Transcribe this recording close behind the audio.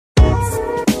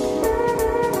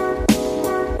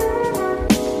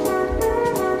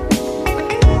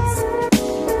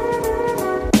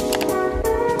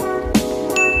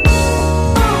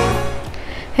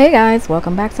Hey guys,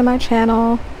 welcome back to my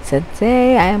channel.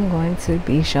 Today I am going to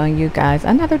be showing you guys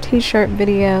another t-shirt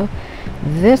video.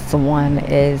 This one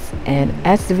is an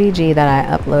SVG that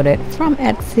I uploaded from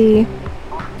Etsy.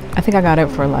 I think I got it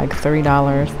for like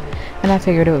 $3 and I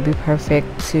figured it would be perfect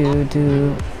to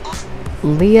do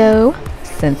Leo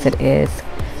since it is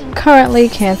currently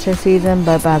Cancer season,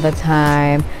 but by the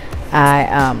time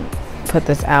I put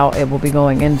this out it will be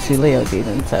going into Leo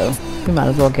season, so we might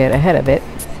as well get ahead of it.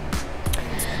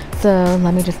 So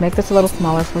let me just make this a little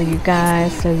smaller for you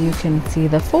guys so you can see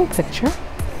the full picture.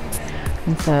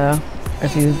 And so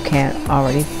if you can't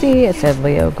already see, it says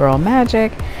Leo Girl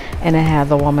Magic and it has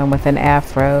a woman with an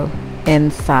afro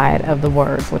inside of the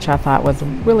words, which I thought was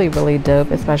really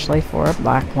dope, especially for a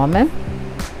black woman.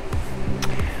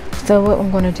 So what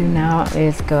I'm going to do now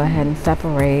is go ahead and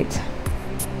separate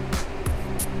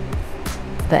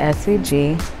the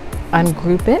SVG,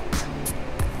 ungroup it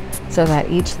so that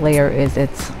each layer is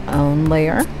its own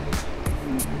layer.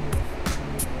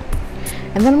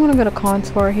 And then I'm going to go to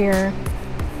contour here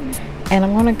and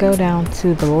I'm going to go down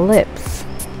to the lips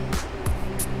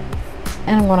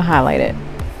and I'm going to highlight it.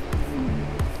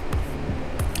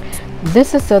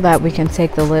 This is so that we can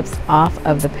take the lips off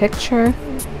of the picture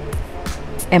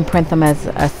and print them as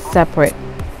a separate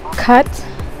cut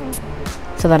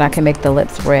so that I can make the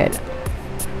lips red.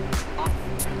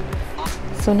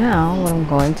 So now what I'm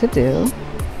going to do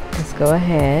is go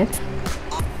ahead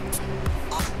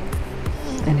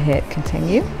and hit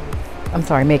continue. I'm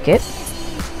sorry, make it.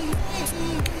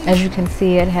 As you can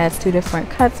see, it has two different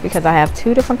cuts because I have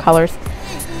two different colors.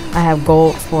 I have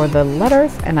gold for the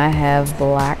letters and I have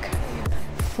black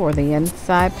for the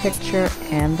inside picture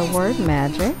and the word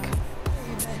magic.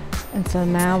 And so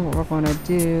now what we're going to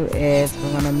do is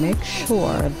we're going to make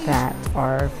sure that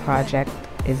our project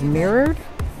is mirrored.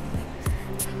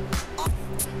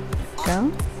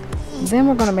 Go. Then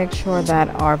we're going to make sure that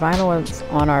our vinyl is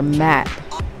on our matte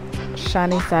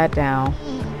shiny side down.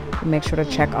 Make sure to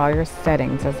check all your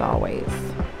settings as always.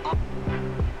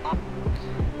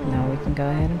 Now we can go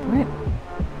ahead and print.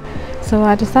 So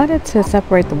I decided to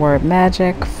separate the word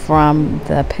magic from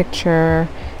the picture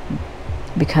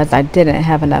because I didn't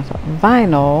have enough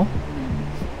vinyl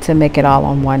to make it all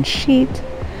on one sheet.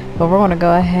 But we're going to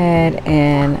go ahead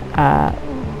and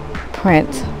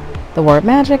print the word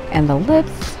magic and the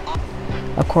lips,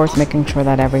 of course making sure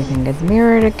that everything is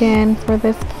mirrored again for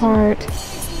this part.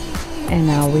 And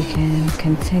now we can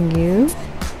continue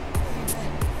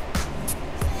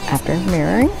after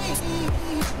mirroring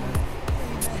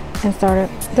and start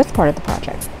this part of the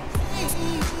project.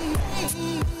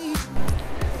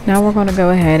 Now we're going to go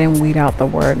ahead and weed out the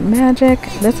word magic.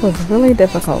 This was really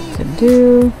difficult to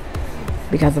do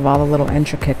because of all the little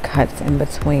intricate cuts in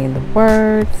between the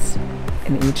words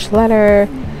in each letter.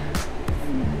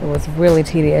 It was really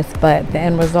tedious, but the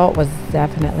end result was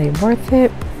definitely worth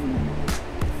it.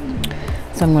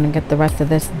 So I'm going to get the rest of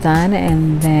this done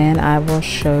and then I will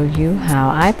show you how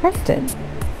I pressed it.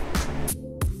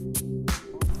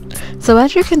 So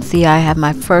as you can see, I have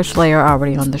my first layer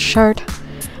already on the shirt.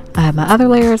 I have my other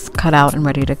layers cut out and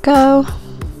ready to go.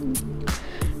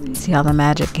 See how the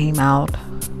magic came out.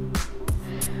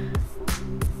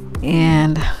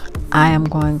 And I am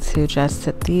going to just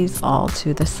set these all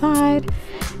to the side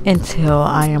until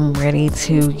I am ready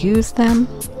to use them.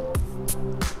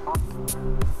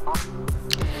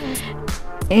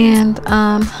 And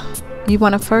you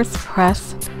want to first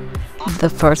press the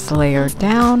first layer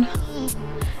down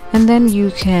and then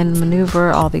you can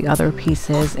maneuver all the other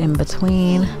pieces in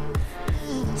between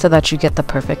so that you get the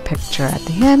perfect picture at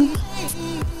the end.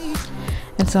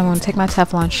 And so I'm going to take my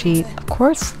Teflon sheet, of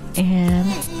course, and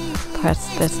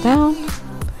press this down.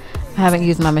 I haven't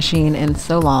used my machine in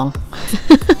so long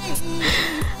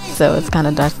so it's kind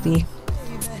of dusty.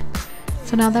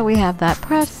 So now that we have that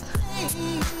pressed,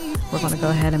 we're going to go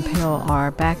ahead and peel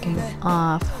our backing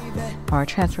off our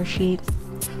transfer sheet.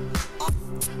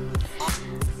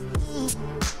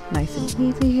 Nice and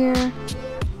easy here.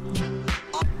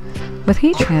 With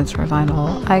heat transfer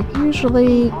vinyl, I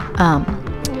usually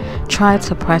try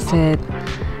to press it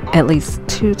at least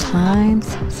 2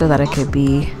 times so that it could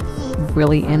be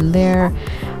really in there,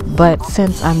 but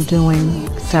since I'm doing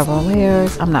several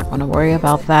layers, I'm not going to worry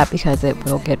about that because it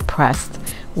will get pressed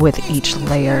with each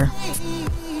layer.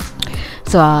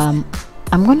 So I'm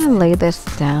going to lay this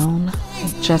down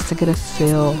just to get a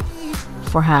feel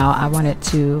for how I want it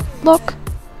to look.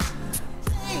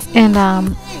 And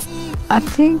I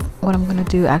think what I'm going to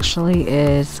do actually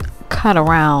is cut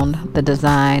around the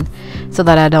design so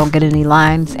that I don't get any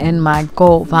lines in my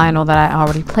gold vinyl that I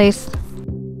already placed.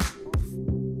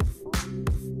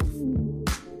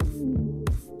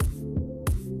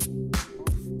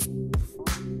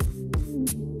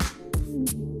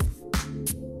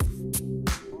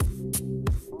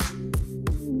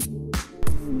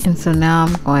 And so now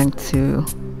I'm going to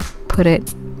put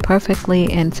it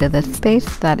perfectly into the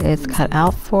space that is cut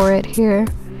out for it here,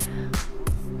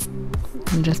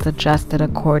 and just adjust it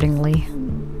accordingly.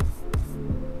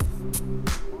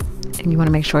 And you want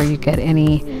to make sure you get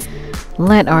any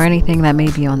lint or anything that may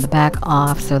be on the back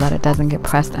off so that it doesn't get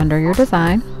pressed under your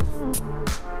design.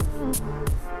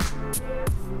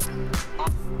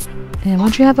 And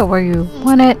once you have it where you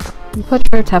want it, you put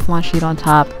your Teflon sheet on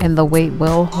top and the weight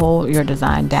will hold your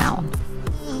design down.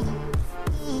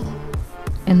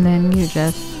 And then you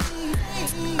just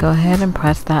go ahead and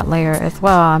press that layer as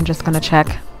well. I'm just going to check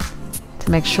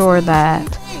to make sure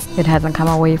that it hasn't come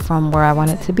away from where I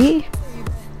want it to be.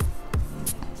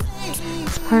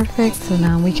 It's perfect, so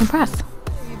now we can press.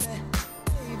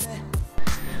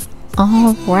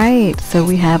 Alright, so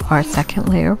we have our second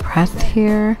layer pressed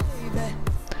here.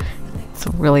 It's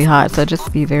really hot, so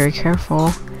just be very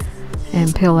careful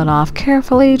and peel it off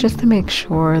carefully just to make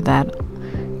sure that,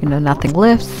 you know, nothing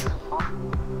lifts.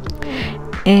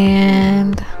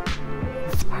 And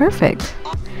it's perfect.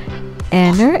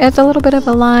 And there is a little bit of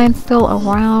a line still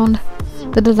around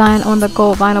the design on the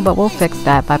gold vinyl, but we'll fix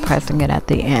that by pressing it at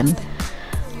the end.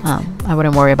 I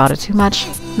wouldn't worry about it too much.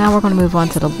 Now we're going to move on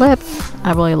to the lips.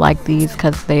 I really like these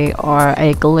because they are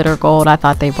a glitter gold. I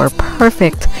thought they were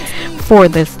perfect for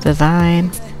this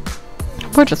design.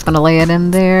 We're just going to lay it in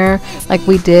there like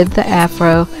we did the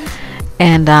afro,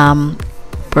 and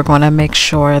we're going to make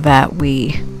sure that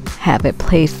we have it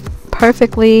placed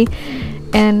perfectly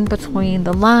in between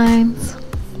the lines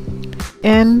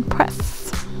and press.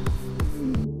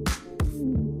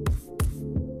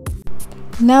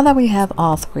 Now that we have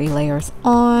all three layers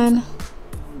on,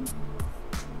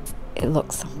 it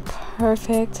looks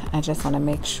perfect. I just want to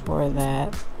make sure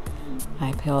that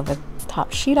I peel the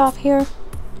top sheet off here,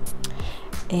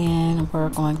 and we're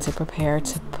going to prepare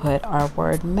to put our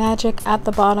word magic at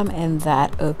the bottom in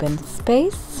that open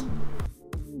space.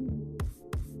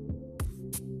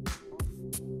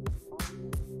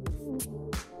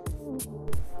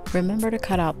 Remember to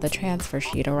cut out the transfer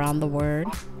sheet around the word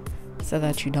so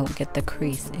that you don't get the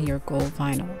crease in your gold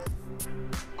vinyl.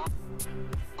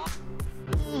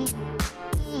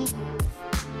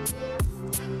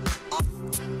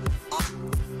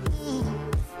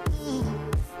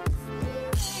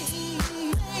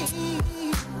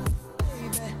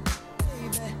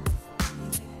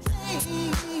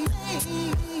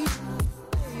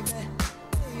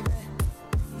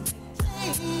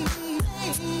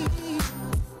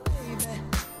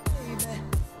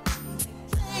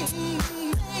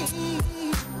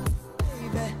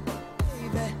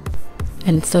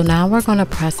 And so now we're going to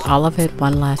press all of it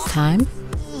one last time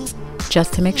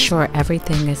just to make sure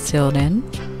everything is sealed in.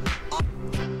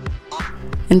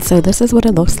 And so this is what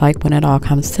it looks like when it all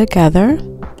comes together.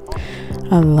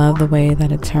 I love the way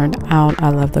that it turned out. I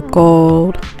love the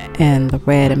gold and the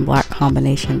red and black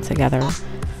combination together.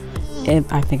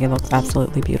 I think it looks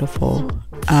absolutely beautiful.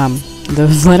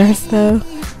 Those letters though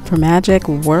for magic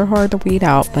were hard to weed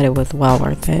out, but it was well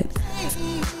worth it.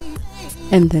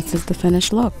 And this is the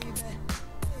finished look.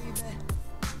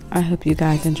 I hope you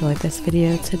guys enjoyed this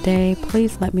video today.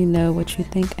 Please let me know what you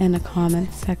think in the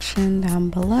comments section down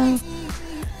below.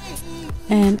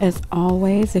 And as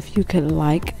always, if you could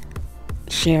like,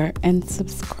 share, and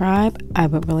subscribe, I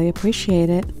would really appreciate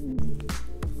it.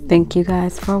 Thank you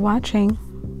guys for watching.